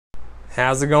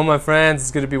How's it going, my friends?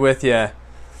 It's good to be with you. I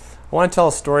want to tell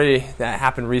a story that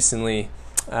happened recently.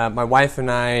 My wife and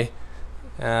I,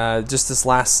 just this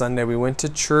last Sunday, we went to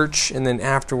church, and then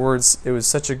afterwards, it was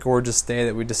such a gorgeous day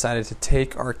that we decided to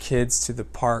take our kids to the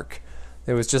park.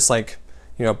 It was just like,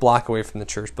 a block away from the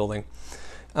church building.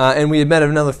 And we had met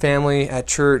another family at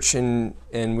church, and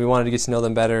we wanted to get to know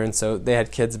them better, and so they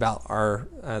had kids about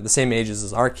the same ages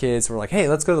as our kids. We're like, hey,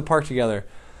 let's go to the park together.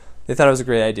 They thought it was a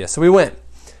great idea. So we went.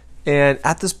 And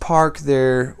at this park,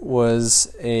 there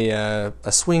was a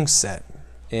swing set,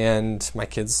 and my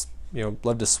kids,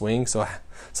 love to swing. So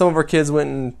some of our kids went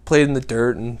and played in the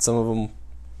dirt, and some of them,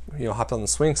 hopped on the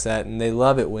swing set, and they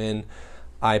love it when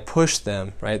I push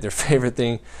them. Right, their favorite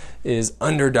thing is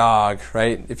underdog.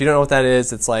 Right, if you don't know what that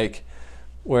is, it's like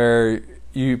where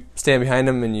you stand behind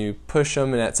them and you push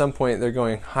them, and at some point they're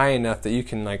going high enough that you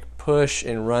can like push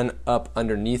and run up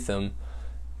underneath them.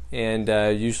 And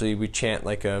usually we chant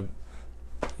like the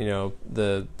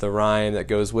rhyme that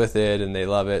goes with it, and they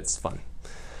love it. It's fun.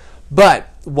 But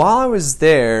while I was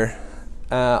there,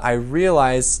 I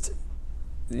realized,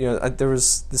 there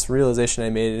was this realization I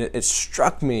made, and it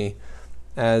struck me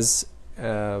as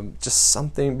just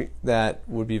something that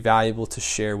would be valuable to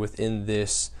share within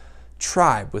this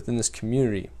tribe, within this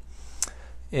community.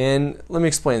 And let me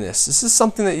explain this. This is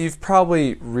something that you've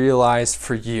probably realized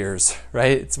for years,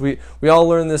 right? We all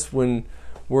learn this when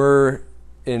we're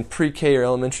in pre-K or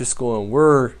elementary school and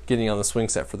we're getting on the swing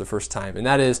set for the first time. And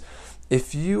that is,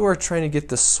 if you are trying to get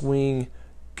the swing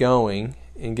going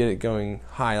and get it going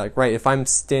high, like if I'm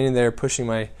standing there pushing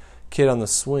my kid on the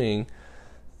swing,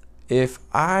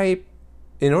 I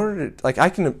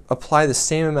can apply the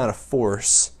same amount of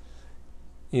force.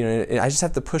 I just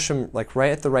have to push them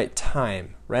right at the right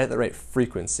time, right at the right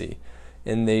frequency,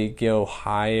 and they go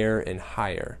higher and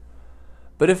higher.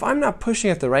 But if I'm not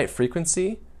pushing at the right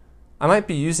frequency, I might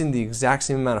be using the exact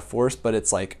same amount of force, but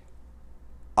it's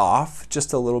off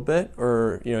just a little bit,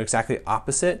 or exactly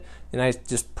opposite, and I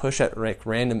just push at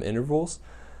random intervals.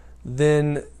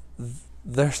 Then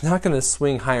they're not going to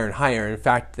swing higher and higher. In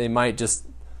fact, they might just,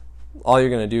 all you're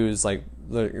going to do is they're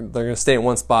going to stay in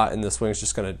one spot, and the swing's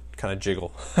just going to kind of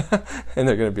jiggle. And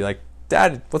they're going to be like,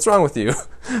 Dad, what's wrong with you?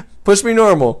 Push me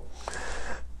normal.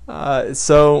 It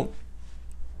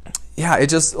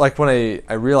just, when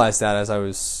I realized that as I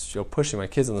was pushing my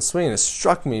kids on the swing, it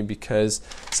struck me because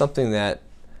something that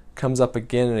comes up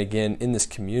again and again in this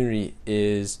community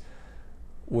is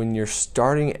when you're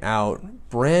starting out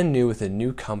brand new with a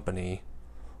new company,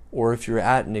 or if you're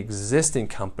at an existing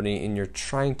company and you're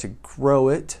trying to grow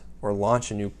it or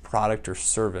launch a new product or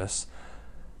service,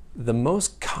 the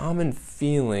most common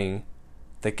feeling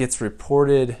that gets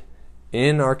reported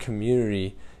in our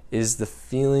community is the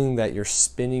feeling that you're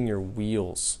spinning your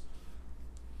wheels.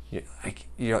 You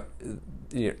know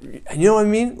what I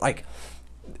mean?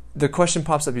 The question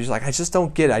pops up, you're just I just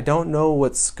don't get it. I don't know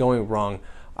what's going wrong.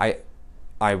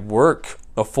 I work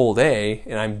a full day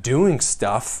and I'm doing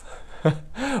stuff,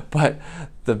 but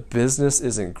the business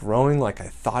isn't growing like I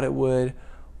thought it would,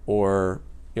 or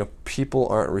people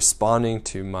aren't responding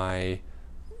to my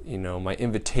my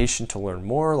invitation to learn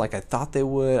more like I thought they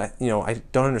would. I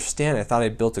don't understand. I thought I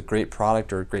built a great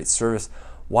product or a great service.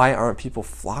 Why aren't people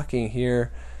flocking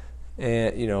here?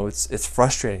 And it's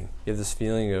frustrating. You have this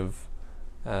feeling of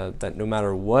that no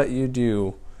matter what you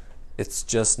do, it's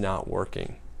just not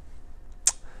working.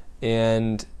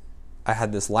 And I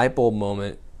had this light bulb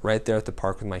moment right there at the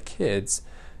park with my kids,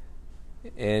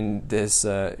 and this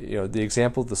the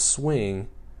example of the swing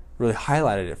really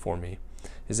highlighted it for me.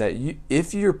 Is that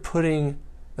if you're putting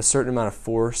a certain amount of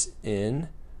force in,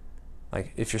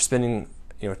 if you're spending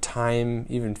time,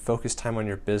 even focused time on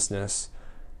your business,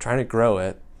 trying to grow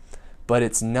it, but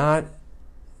it's not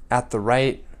at the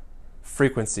right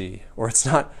frequency, or it's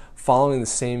not following the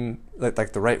same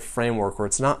the right framework, or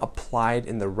it's not applied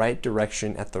in the right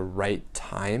direction at the right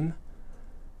time,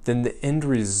 then the end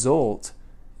result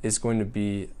is going to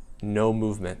be no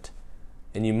movement,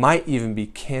 and you might even be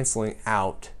canceling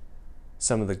out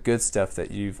some of the good stuff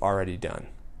that you've already done.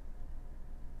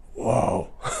 Whoa,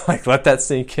 let that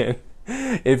sink in.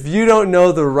 If you don't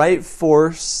know the right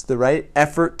force, the right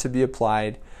effort to be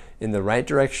applied in the right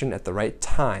direction at the right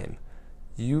time,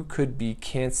 you could be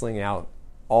canceling out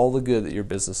all the good that your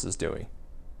business is doing.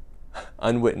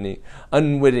 Unwittingly.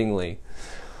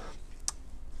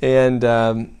 And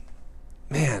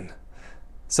man,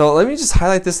 so let me just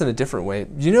highlight this in a different way.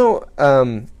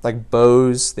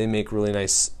 Bose, they make really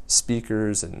nice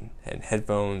speakers and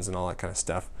headphones and all that kind of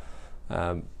stuff.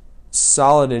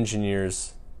 Solid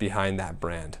engineers behind that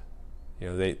brand.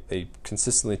 They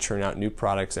consistently churn out new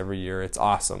products every year. It's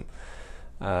awesome.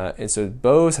 And so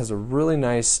Bose has a really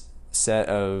nice set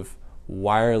of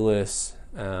wireless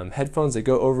headphones that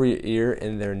go over your ear,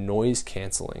 and they're noise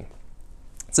canceling.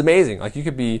 It's amazing. Like, you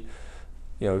could be,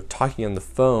 talking on the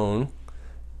phone,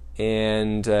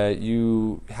 and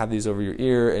you have these over your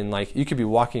ear, and like you could be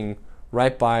walking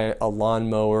right by a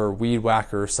lawnmower, weed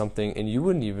whacker or something, and you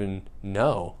wouldn't even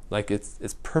know. Like,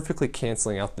 it's perfectly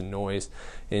canceling out the noise,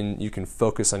 and you can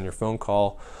focus on your phone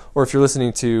call. Or if you're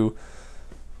listening to,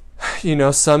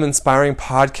 some inspiring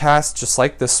podcast just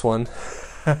like this one,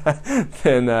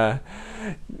 then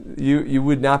you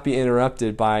would not be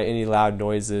interrupted by any loud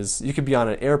noises. You could be on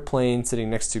an airplane sitting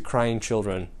next to crying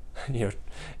children,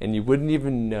 and you wouldn't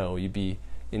even know. You'd be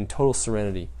in total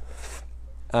serenity.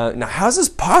 Now, how's this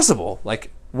possible? Like,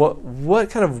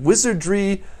 what kind of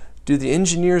wizardry do the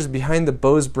engineers behind the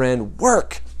Bose brand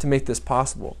work to make this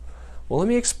possible? Well, let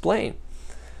me explain.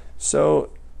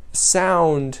 So,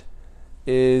 sound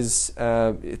is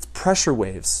it's pressure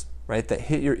waves, right, that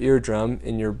hit your eardrum,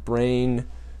 and your brain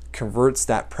converts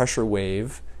that pressure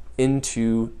wave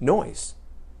into noise.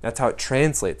 That's how it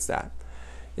translates that.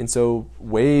 And so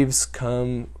waves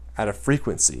come at a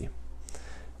frequency.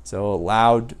 So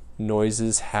loud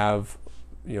noises have,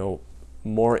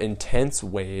 more intense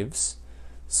waves.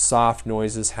 Soft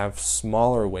noises have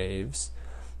smaller waves.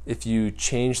 If you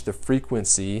change the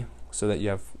frequency so that you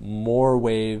have more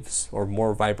waves or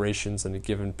more vibrations in a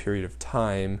given period of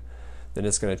time, then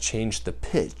it's going to change the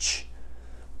pitch.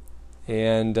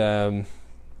 And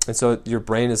so your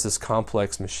brain is this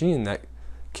complex machine that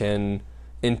can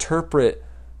interpret,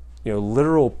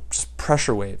 literal just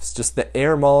pressure waves. Just the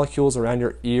air molecules around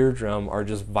your eardrum are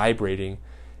just vibrating,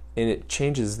 and it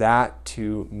changes that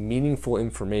to meaningful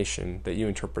information that you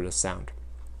interpret as sound.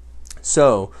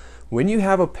 So when you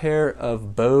have a pair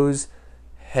of Bose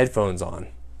headphones on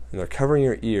and they're covering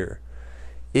your ear,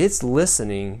 it's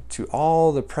listening to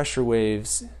all the pressure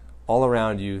waves all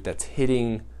around you that's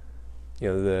hitting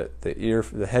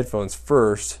the headphones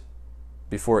first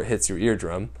before it hits your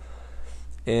eardrum.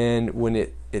 And when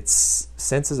it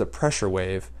senses a pressure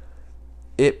wave,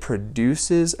 it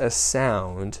produces a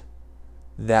sound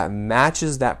that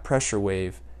matches that pressure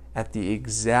wave at the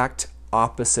exact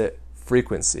opposite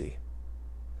frequency.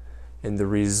 And the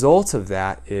result of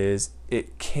that is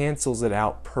it cancels it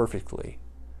out perfectly.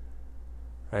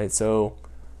 Right? So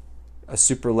a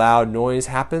super loud noise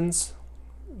happens,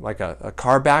 like a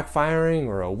car backfiring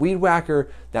or a weed whacker.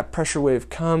 That pressure wave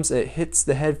comes, it hits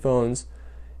the headphones,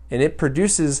 and it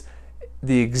produces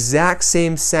the exact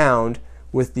same sound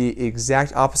with the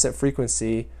exact opposite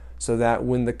frequency, so that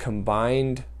when the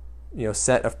combined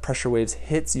set of pressure waves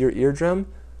hits your eardrum,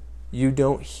 you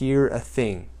don't hear a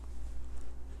thing.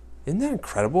 Isn't that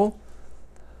incredible?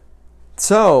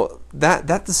 So that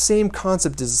the same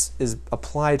concept is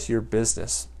applied to your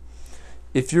business.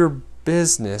 If your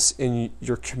business and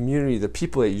your community, the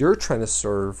people that you're trying to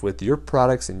serve with your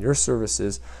products and your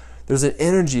services, there's an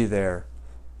energy there,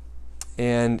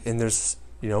 and there's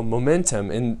momentum,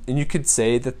 and you could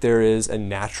say that there is a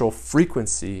natural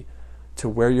frequency to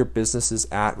where your business is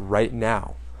at right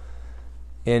now.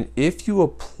 And if you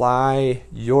apply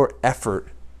your effort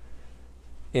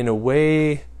in a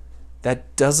way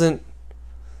that doesn't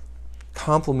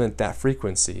complement that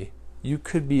frequency, you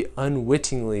could be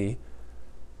unwittingly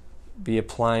be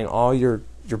applying all your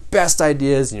best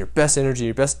ideas and your best energy,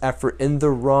 your best effort in the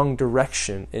wrong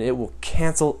direction, and it will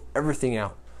cancel everything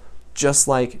out, just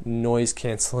like noise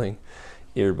canceling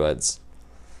earbuds.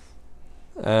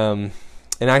 And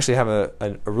I actually have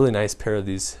a really nice pair of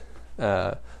these.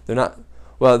 They're not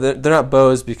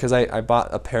Bose, because I bought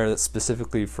a pair that's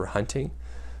specifically for hunting,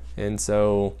 and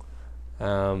so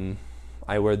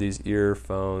I wear these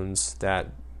earphones that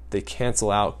they cancel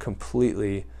out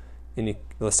completely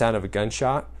the sound of a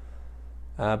gunshot,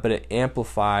 but it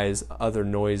amplifies other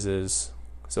noises,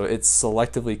 so it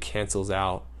selectively cancels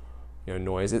out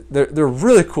noise. They're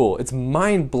really cool. It's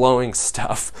mind-blowing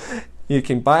stuff. You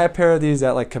can buy a pair of these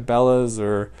at like Cabela's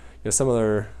or some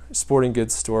other sporting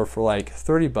goods store for like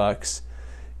 $30,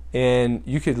 and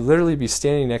you could literally be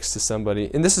standing next to somebody.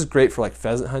 And this is great for like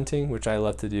pheasant hunting, which I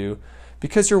love to do,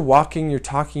 because you're walking, you're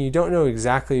talking, you don't know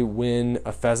exactly when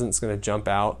a pheasant's going to jump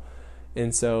out,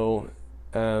 and so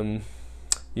you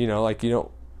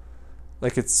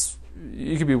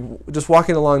could be just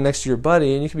walking along next to your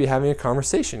buddy, and you could be having a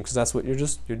conversation, because that's what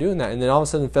you're doing that. And then all of a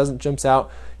sudden the pheasant jumps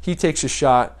out, he takes a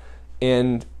shot,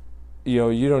 and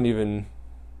you don't even,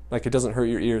 it doesn't hurt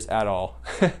your ears at all.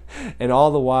 And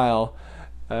all the while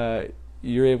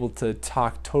you're able to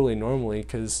talk totally normally,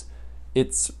 because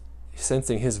it's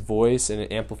sensing his voice and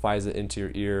it amplifies it into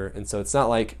your ear. And so it's not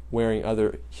like wearing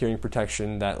other hearing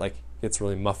protection that gets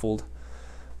really muffled.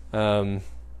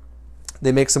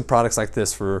 They make some products like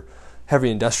this for heavy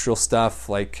industrial stuff,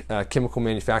 like chemical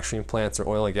manufacturing plants or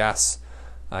oil and gas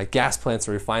plants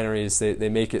or refineries. They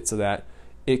make it so that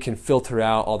it can filter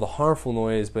out all the harmful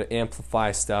noise, but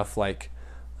amplify stuff like,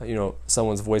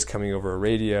 someone's voice coming over a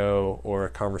radio or a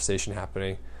conversation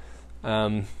happening.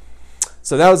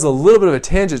 So that was a little bit of a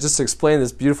tangent just to explain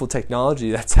this beautiful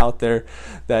technology that's out there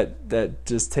that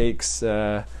just takes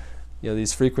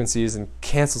these frequencies and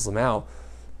cancels them out.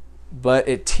 But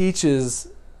it teaches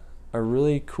a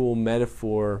really cool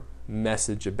metaphor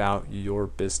message about your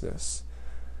business.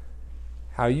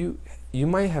 How you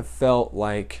might have felt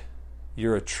like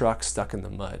you're a truck stuck in the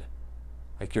mud.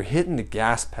 Like you're hitting the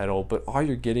gas pedal, but all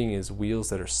you're getting is wheels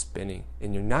that are spinning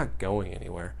and you're not going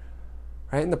anywhere.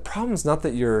 Right? And the problem is not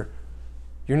that you're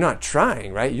not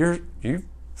trying, right? You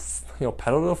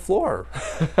pedal to the floor.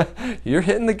 You're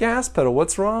hitting the gas pedal.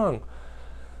 What's wrong?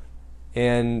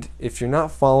 And if you're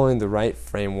not following the right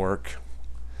framework,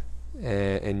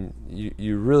 and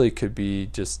you really could be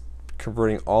just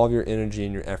converting all of your energy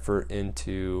and your effort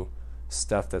into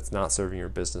stuff that's not serving your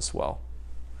business well.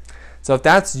 So if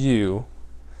that's you,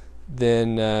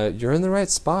 then you're in the right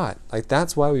spot. Like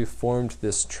that's why we formed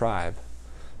this tribe.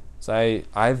 So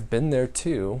I've been there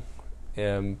too,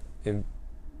 and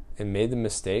made the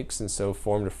mistakes, and so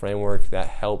formed a framework that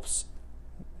helps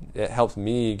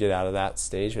me get out of that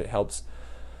stage. It helps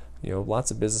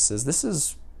lots of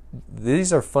businesses.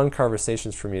 These are fun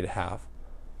conversations for me to have.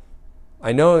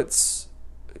 I know it's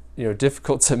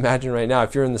difficult to imagine right now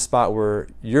if you're in the spot where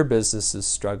your business is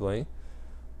struggling,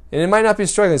 and it might not be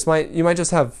struggling. You might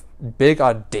just have big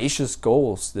audacious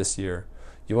goals this year.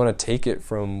 You want to take it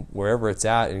from wherever it's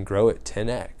at and grow it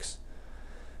 10x,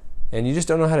 and you just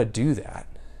don't know how to do that.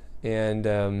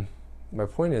 And my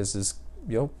point is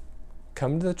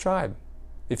come to the tribe.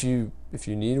 If you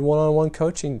need one-on-one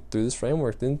coaching through this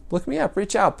framework, then look me up,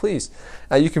 reach out, please.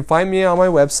 You can find me on my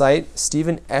website,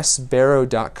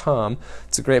 StephenSbarrow.com.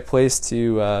 It's a great place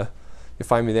to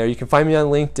find me there. You can find me on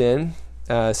LinkedIn,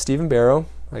 Stephen Barrow.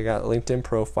 I got a LinkedIn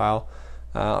profile,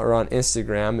 or on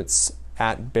Instagram, it's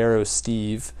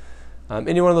 @BarrowSteve.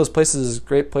 Any one of those places is a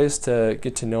great place to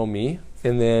get to know me,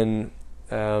 and then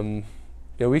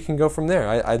we can go from there.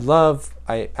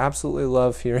 I absolutely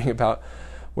love hearing about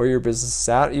where your business is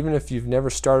at, even if you've never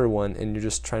started one and you're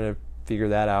just trying to figure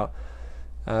that out.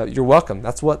 You're welcome.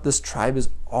 That's what this tribe is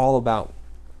all about.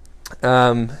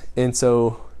 And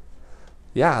so,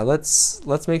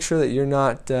 let's make sure that you're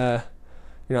not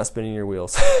spinning your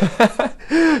wheels.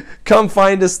 Come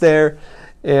find us there,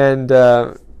 and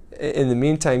in the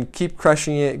meantime, keep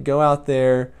crushing it. Go out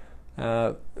there,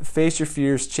 face your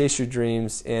fears, chase your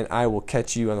dreams, and I will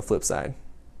catch you on the flip side.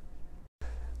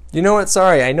 You know what?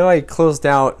 Sorry, I know I closed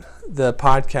out the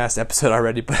podcast episode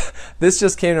already, but this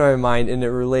just came to my mind, and it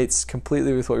relates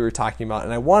completely with what we were talking about,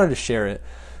 and I wanted to share it,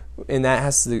 and that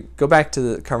has to go back to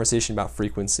the conversation about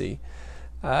frequency.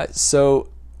 So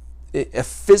a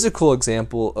physical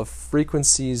example of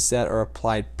frequencies that are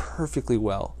applied perfectly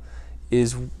well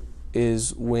is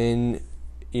when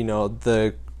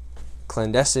the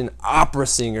clandestine opera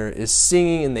singer is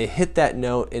singing and they hit that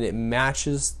note and it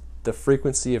matches the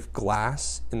frequency of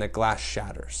glass, and the glass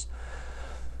shatters.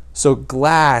 So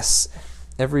glass,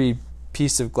 every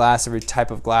piece of glass, every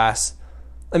type of glass,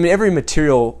 every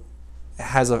material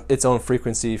has its own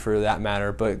frequency for that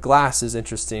matter, but glass is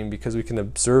interesting because we can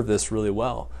observe this really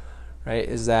well, right?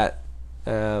 Is that,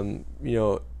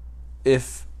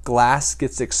 if glass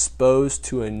gets exposed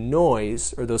to a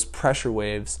noise or those pressure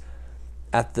waves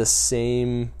at the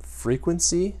same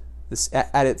frequency,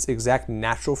 at its exact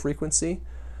natural frequency,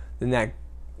 then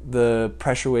the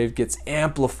pressure wave gets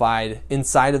amplified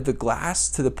inside of the glass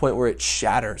to the point where it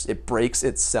shatters, it breaks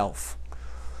itself.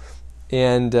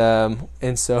 And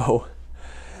so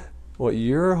what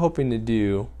you're hoping to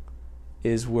do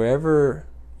is wherever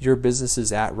your business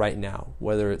is at right now,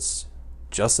 whether it's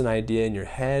just an idea in your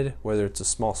head, whether it's a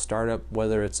small startup,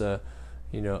 whether it's a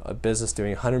business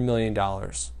doing $100 million,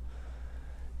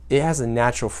 it has a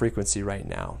natural frequency right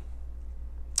now.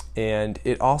 And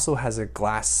it also has a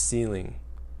glass ceiling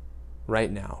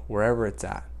right now, wherever it's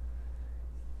at.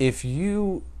 If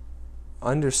you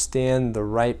understand the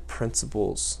right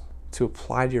principles to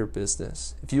apply to your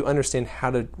business, if you understand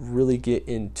how to really get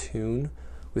in tune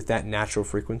with that natural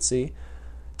frequency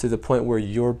to the point where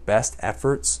your best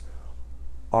efforts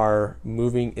are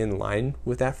moving in line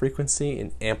with that frequency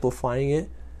and amplifying it,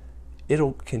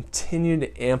 it'll continue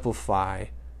to amplify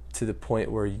to the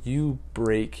point where you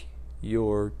break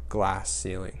your glass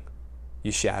ceiling.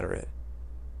 You shatter it.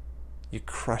 You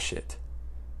crush it.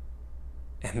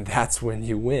 And that's when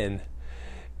you win.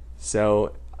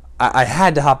 So I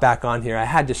had to hop back on here. I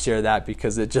had to share that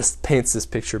because it just paints this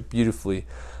picture beautifully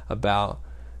about,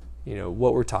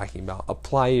 what we're talking about.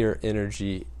 Apply your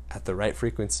energy at the right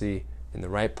frequency, in the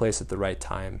right place at the right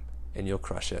time, and you'll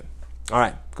crush it. All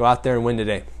right, go out there and win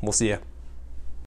today. We'll see you.